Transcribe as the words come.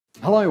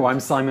Hello, I'm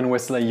Simon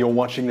Whistler, you're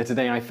watching the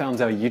Today I Found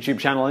Out YouTube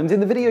channel, and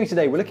in the video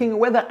today we're looking at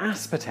whether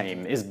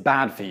aspartame is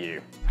bad for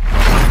you.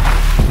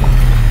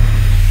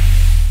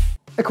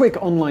 A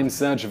quick online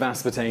search of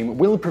aspartame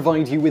will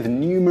provide you with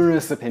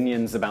numerous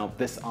opinions about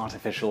this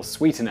artificial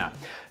sweetener.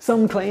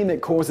 Some claim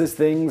it causes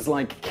things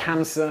like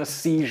cancer,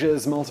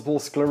 seizures, multiple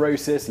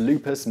sclerosis,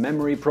 lupus,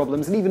 memory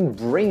problems, and even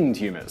brain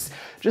tumors.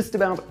 Just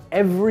about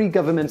every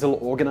governmental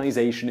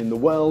organization in the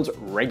world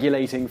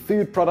regulating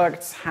food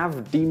products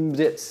have deemed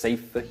it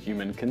safe for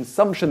human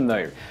consumption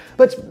though.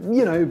 But,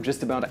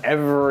 just about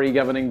every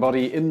governing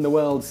body in the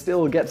world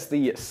still gets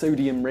the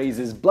sodium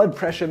raises blood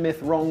pressure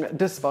myth wrong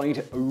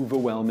despite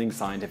overwhelming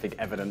scientific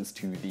evidence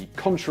to the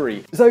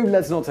contrary. So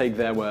let's not take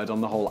their word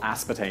on the whole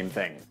aspartame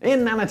thing.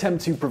 In an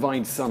attempt to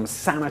provide some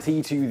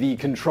sanity to the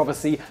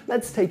controversy,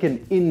 let's take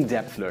an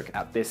in-depth look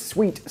at this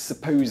sweet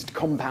supposed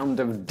compound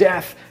of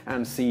death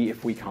and see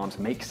if we can't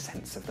make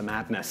sense of the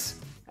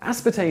madness.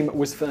 Aspartame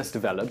was first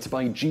developed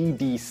by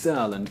G.D.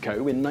 Searle & Co.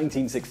 in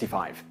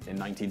 1965. In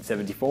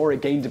 1974,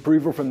 it gained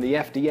approval from the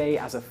FDA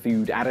as a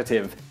food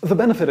additive. The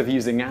benefit of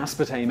using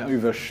aspartame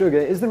over sugar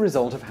is the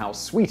result of how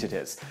sweet it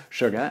is.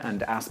 Sugar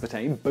and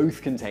aspartame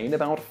both contain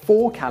about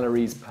 4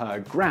 calories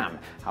per gram.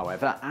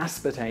 However,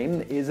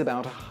 aspartame is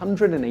about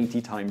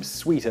 180 times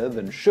sweeter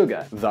than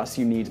sugar, thus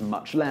you need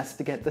much less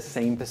to get the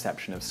same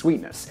perception of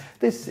sweetness.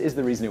 This is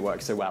the reason it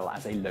works so well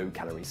as a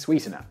low-calorie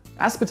sweetener.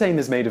 Aspartame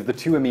is made of the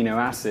 2 amino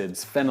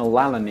acids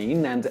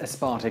phenylalanine and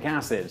aspartic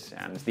acid,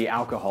 and the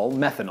alcohol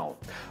methanol.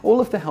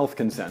 All of the health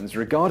concerns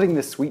regarding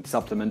this sweet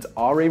supplement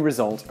are a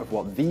result of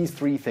what these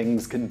 3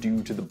 things can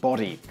do to the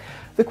body.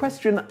 The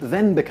question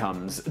then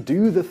becomes,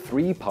 do the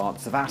 3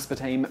 parts of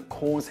aspartame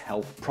cause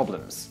health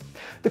problems?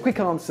 The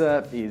quick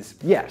answer is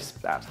yes,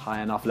 at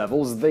high enough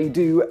levels they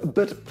do,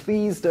 but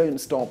please don't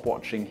stop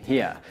watching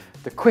here.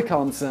 The quick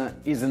answer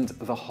isn't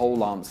the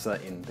whole answer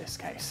in this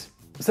case.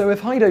 So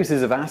if high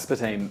doses of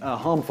aspartame are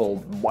harmful,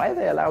 why are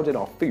they allowed in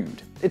our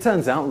food? It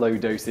turns out low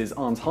doses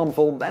aren't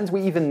harmful, and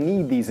we even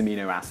need these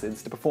amino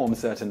acids to perform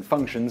certain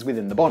functions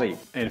within the body.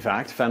 In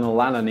fact,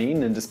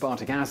 phenylalanine and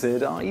aspartic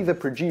acid are either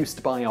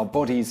produced by our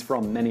bodies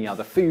from many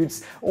other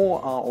foods, or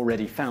are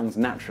already found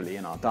naturally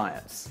in our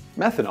diets.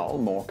 Methanol,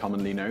 more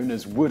commonly known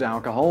as wood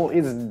alcohol,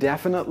 is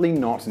definitely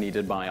not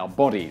needed by our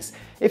bodies.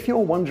 If you're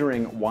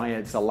wondering why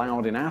it's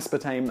allowed in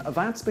aspartame,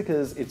 that's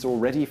because it's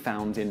already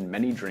found in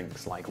many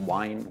drinks like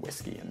wine,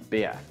 whiskey, and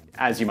beer.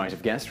 As you might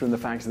have guessed from the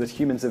fact that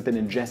humans have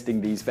been ingesting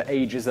these for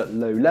ages at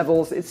low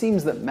levels, it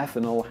seems that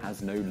methanol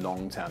has no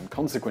long-term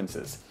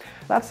consequences.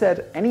 That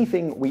said,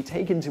 anything we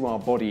take into our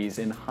bodies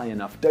in high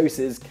enough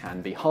doses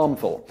can be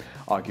harmful.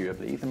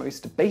 Arguably, the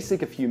most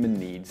basic of human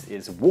needs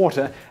is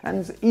water,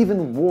 and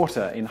even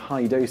water in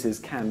high doses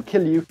can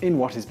kill you in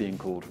what is being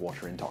called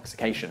water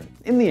intoxication.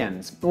 In the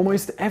end,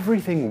 almost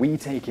everything we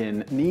take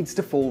in needs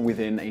to fall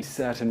within a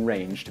certain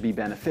range to be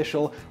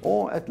beneficial,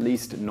 or at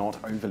least not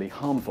overly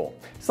harmful.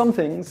 Some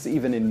things,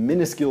 even in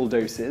minuscule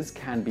doses,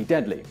 can be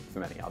deadly. For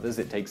many others,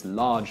 it takes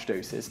large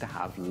doses to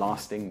have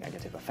lasting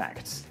negative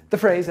effects. The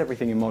phrase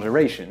 "everything in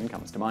moderation"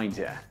 comes to mind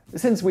here.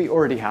 Since we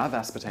already have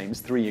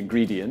aspartame's 3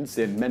 ingredients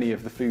in many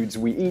of the foods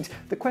we eat,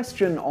 the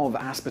question of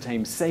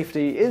aspartame's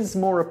safety is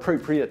more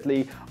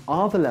appropriately,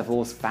 are the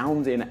levels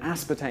found in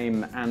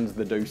aspartame and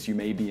the dose you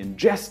may be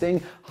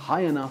ingesting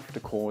high enough to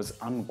cause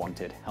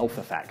unwanted health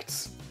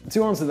effects?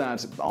 To answer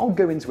that, I'll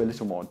go into a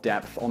little more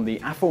depth on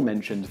the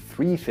aforementioned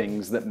 3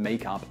 things that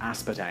make up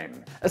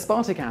aspartame.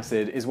 Aspartic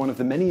acid is one of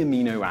the many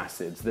amino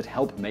acids that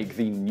help make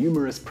the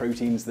numerous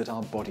proteins that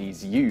our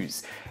bodies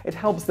use. It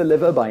helps the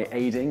liver by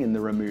aiding in the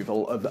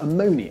removal of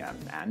ammonia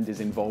and is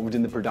involved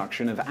in the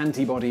production of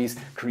antibodies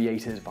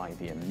created by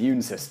the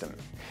immune system.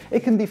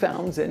 It can be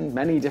found in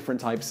many different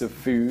types of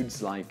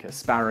foods like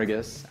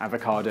asparagus,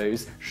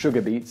 avocados,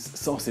 sugar beets,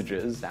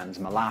 sausages, and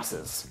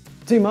molasses.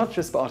 Too much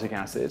aspartic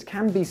acid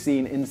can be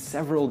seen in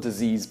several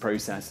disease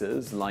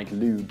processes like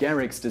Lou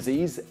Gehrig's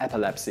disease,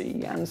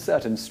 epilepsy, and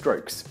certain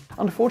strokes.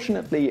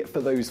 Unfortunately for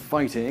those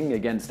fighting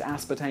against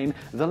aspartame,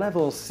 the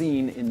levels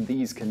seen in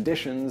these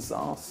conditions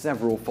are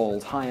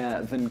several-fold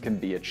higher than can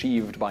be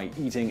achieved by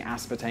eating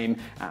aspartame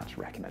at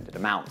recommended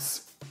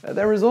amounts.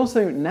 There has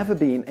also never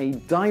been a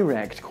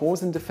direct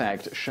cause and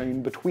effect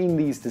shown between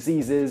these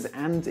diseases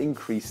and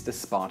increased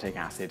aspartic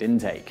acid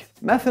intake.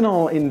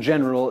 Methanol in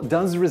general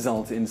does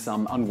result in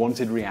some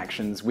unwanted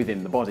reactions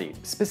within the body.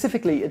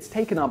 Specifically, it's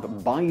taken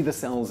up by the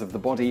cells of the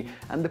body,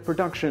 and the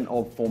production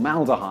of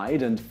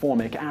formaldehyde and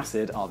formic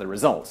acid are the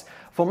result.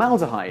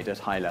 Formaldehyde at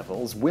high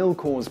levels will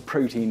cause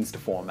proteins to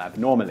form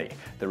abnormally.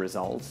 The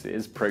result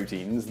is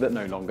proteins that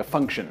no longer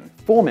function.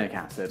 Formic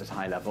acid at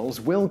high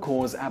levels will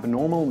cause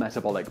abnormal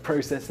metabolic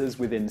processes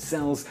within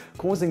cells,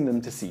 causing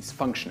them to cease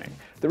functioning.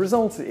 The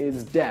result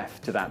is death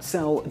to that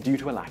cell due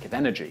to a lack of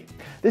energy.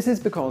 This is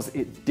because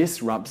it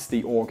disrupts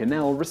the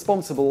organelle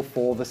responsible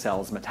for the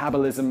cell's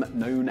metabolism,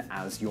 known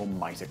as your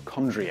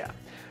mitochondria.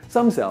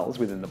 Some cells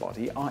within the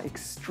body are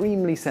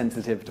extremely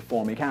sensitive to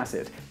formic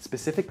acid,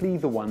 specifically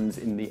the ones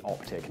in the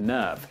optic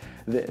nerve.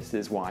 This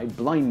is why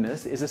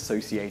blindness is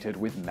associated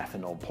with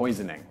methanol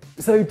poisoning.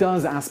 So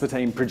does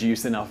aspartame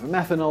produce enough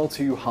methanol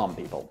to harm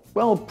people?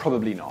 Well,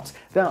 probably not.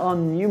 There are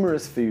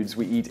numerous foods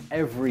we eat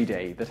every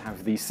day that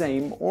have the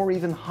same or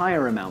even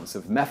higher amounts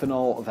of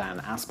methanol than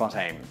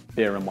aspartame.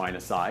 Beer and wine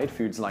aside,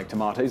 foods like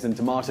tomatoes and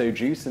tomato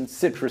juice and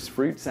citrus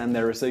fruits and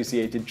their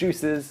associated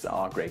juices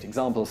are great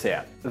examples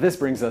here. This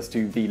brings us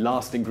to the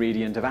last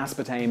ingredient of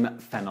aspartame,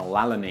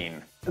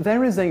 phenylalanine.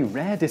 There is a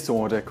rare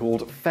disorder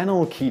called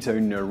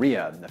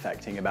phenylketonuria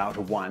affecting about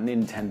 1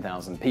 in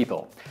 10,000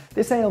 people.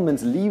 This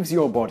ailment leaves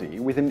your body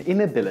with an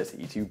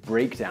inability to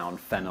break down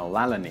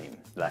phenylalanine.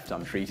 Left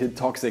untreated,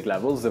 toxic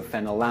levels of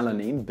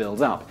phenylalanine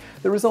build up.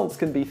 The results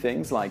can be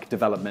things like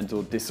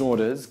developmental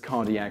disorders,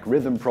 cardiac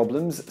rhythm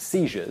problems,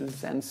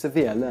 seizures, and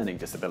severe learning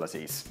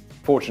disabilities.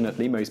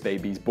 Fortunately, most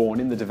babies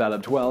born in the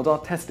developed world are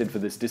tested for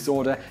this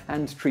disorder,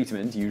 and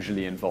treatment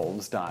usually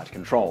involves diet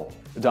control.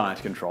 Diet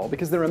control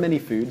because there are many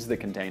foods that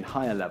contain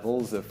higher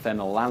levels of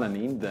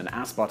phenylalanine than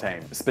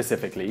aspartame,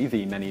 specifically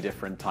the many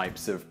different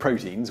types of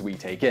proteins we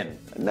take in.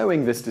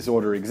 Knowing this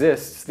disorder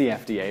exists, the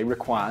FDA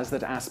requires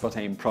that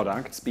aspartame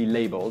products be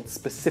labeled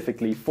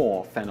specifically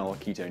for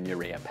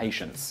phenylketonuria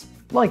patients.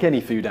 Like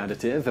any food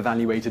additive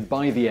evaluated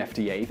by the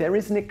FDA, there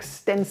is an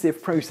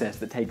extensive process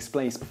that takes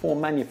place before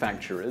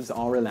manufacturers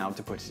are allowed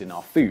to put it in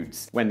our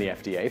foods. When the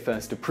FDA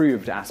first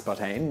approved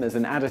aspartame as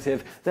an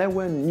additive, there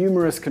were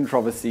numerous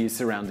controversies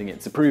surrounding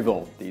its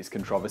approval. These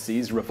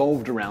controversies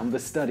revolved around the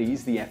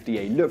studies the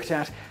FDA looked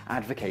at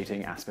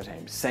advocating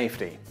aspartame's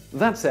safety.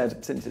 That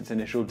said, since its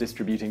initial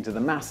distributing to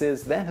the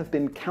masses, there have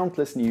been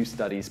countless new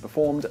studies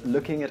performed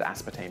looking at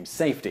aspartame's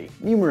safety.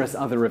 Numerous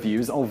other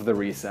reviews of the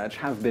research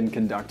have been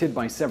conducted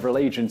by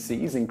several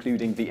agencies,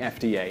 including the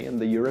FDA and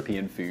the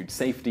European Food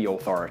Safety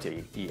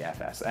Authority,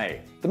 EFSA.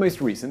 The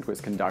most recent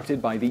was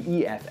conducted by the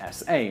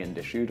EFSA and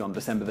issued on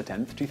December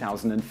 10,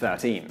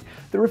 2013.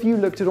 The review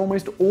looked at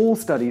almost all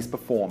studies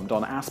performed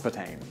on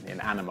aspartame,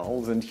 in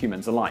animals and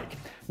humans alike.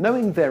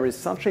 Knowing there is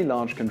such a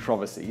large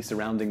controversy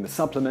surrounding the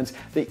supplement,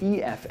 the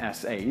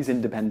EFSA's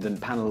independent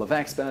panel of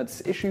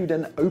experts issued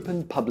an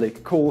open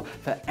public call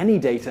for any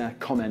data,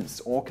 comments,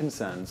 or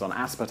concerns on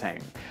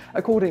aspartame.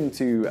 According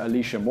to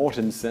Alicia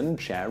Mortensen,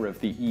 chair of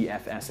the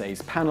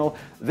EFSA's panel,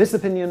 this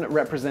opinion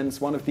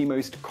represents one of the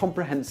most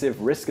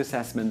comprehensive risk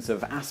assessments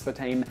of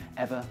aspartame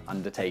ever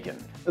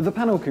undertaken. The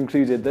panel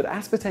concluded that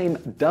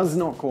aspartame does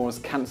not cause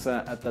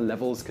cancer at the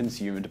levels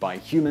consumed by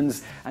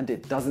humans, and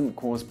it doesn't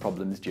cause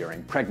problems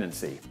during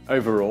pregnancy.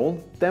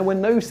 Overall, there were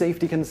no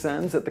safety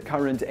concerns at the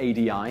current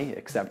ADI,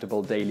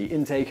 acceptable daily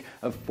intake,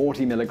 of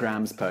 40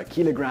 milligrams per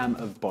kilogram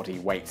of body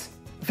weight.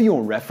 For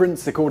your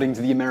reference, according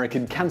to the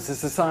American Cancer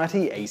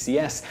Society,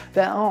 ACS,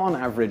 there are on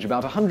average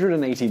about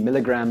 180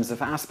 milligrams of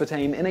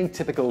aspartame in a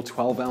typical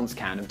 12-ounce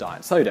can of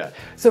diet soda,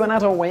 so an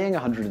adult weighing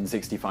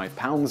 165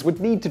 pounds would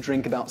need to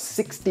drink about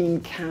 16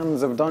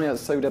 cans of diet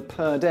soda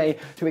per day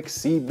to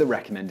exceed the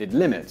recommended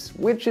limit,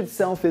 which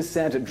itself is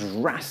set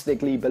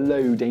drastically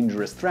below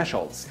dangerous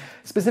thresholds.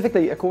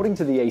 Specifically, according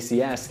to the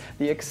ACS,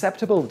 the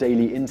acceptable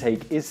daily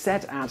intake is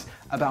set at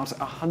about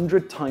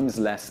 100 times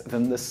less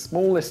than the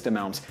smallest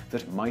amount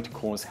that might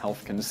cause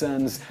health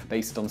concerns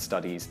based on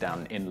studies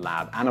done in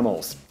lab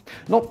animals.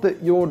 Not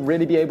that you'd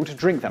really be able to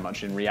drink that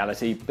much in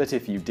reality, but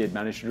if you did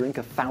manage to drink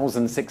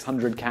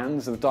 1,600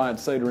 cans of diet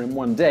soda in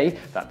one day,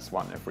 that's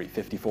one every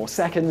 54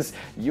 seconds,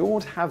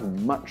 you'd have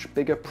much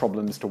bigger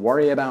problems to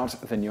worry about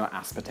than your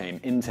aspartame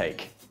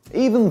intake.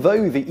 Even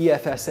though the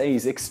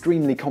EFSA's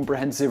extremely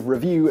comprehensive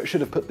review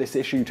should have put this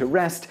issue to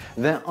rest,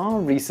 there are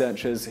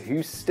researchers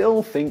who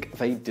still think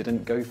they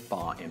didn't go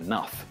far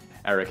enough.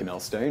 Eric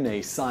Millstone,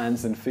 a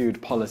science and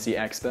food policy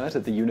expert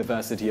at the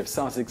University of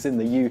Sussex in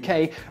the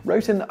UK,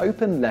 wrote an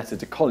open letter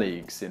to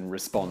colleagues in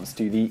response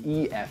to the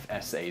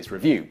EFSA's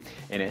review.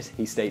 In it,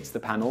 he states the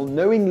panel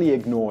knowingly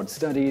ignored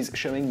studies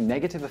showing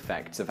negative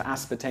effects of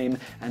aspartame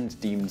and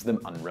deemed them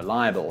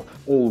unreliable,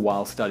 all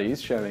while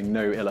studies showing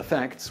no ill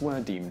effects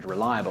were deemed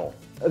reliable.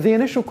 The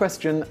initial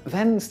question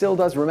then still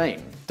does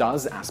remain.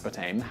 Does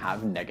aspartame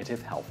have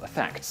negative health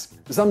effects?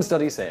 Some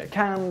studies say it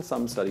can,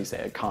 some studies say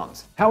it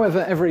can't.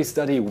 However, every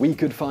study we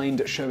could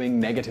find showing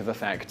negative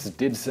effects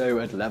did so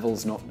at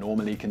levels not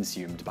normally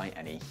consumed by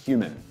any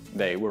human.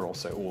 They were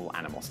also all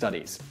animal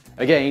studies.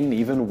 Again,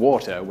 even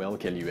water will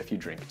kill you if you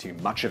drink too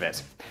much of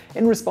it.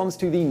 In response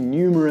to the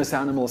numerous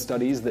animal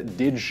studies that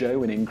did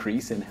show an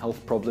increase in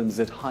health problems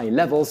at high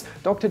levels,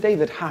 Dr.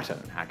 David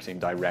Hatton, acting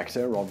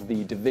director of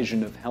the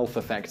Division of Health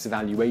Effects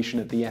Evaluation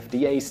at the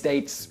FDA,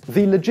 states,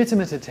 "The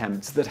legitimate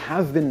attempts that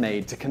have been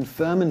made to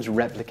confirm and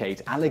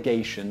replicate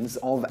allegations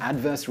of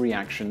adverse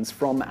reactions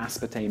from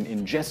aspartame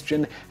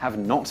ingestion have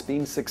not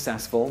been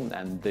successful,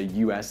 and the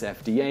US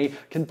FDA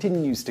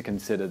continues to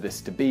consider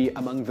this to be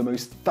among the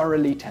most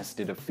thoroughly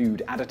tested of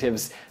food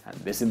additives, and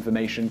this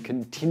information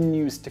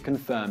continues to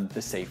confirm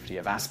the safety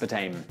of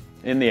aspartame."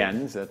 In the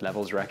end, at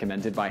levels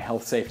recommended by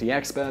health safety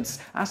experts,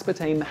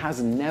 aspartame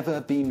has never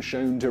been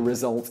shown to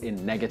result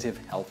in negative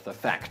health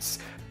effects.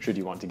 Should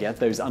you want to get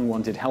those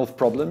unwanted health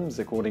problems,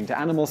 according to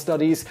animal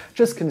studies,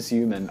 just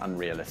consume an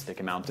unrealistic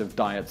amount of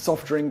diet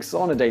soft drinks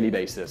on a daily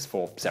basis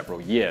for several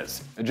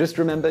years. Just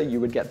remember, you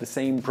would get the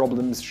same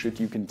problems should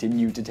you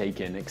continue to take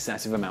in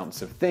excessive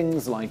amounts of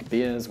things like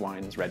beers,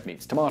 wines, red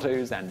meats,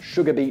 tomatoes, and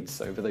sugar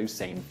beets over those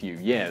same few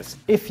years.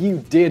 If you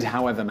did,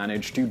 however,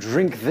 manage to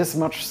drink this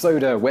much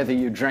soda, whether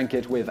you drank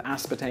it with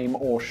aspartame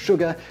or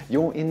sugar,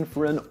 you're in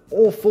for an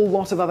awful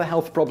lot of other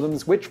health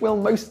problems which will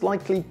most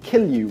likely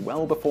kill you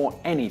well before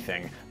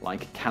anything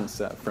like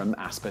cancer from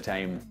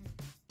aspartame.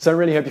 So I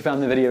really hope you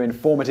found the video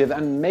informative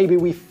and maybe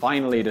we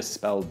finally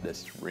dispelled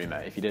this rumor.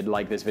 If you did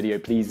like this video,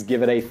 please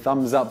give it a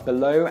thumbs up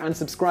below and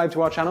subscribe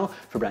to our channel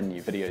for brand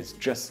new videos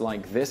just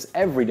like this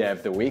every day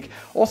of the week.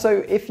 Also,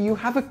 if you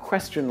have a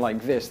question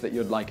like this that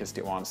you'd like us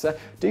to answer,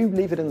 do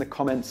leave it in the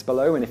comments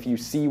below, and if you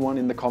see one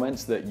in the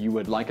comments that you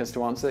would like us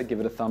to answer, give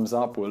it a thumbs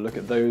up. We'll look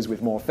at those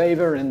with more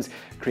favor and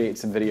create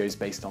some videos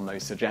based on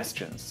those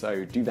suggestions.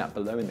 So do that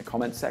below in the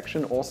comments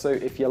section. Also,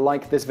 if you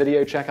like this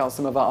video, check out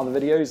some of our other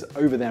videos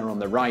over there on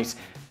the right.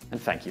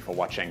 And thank you for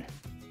watching.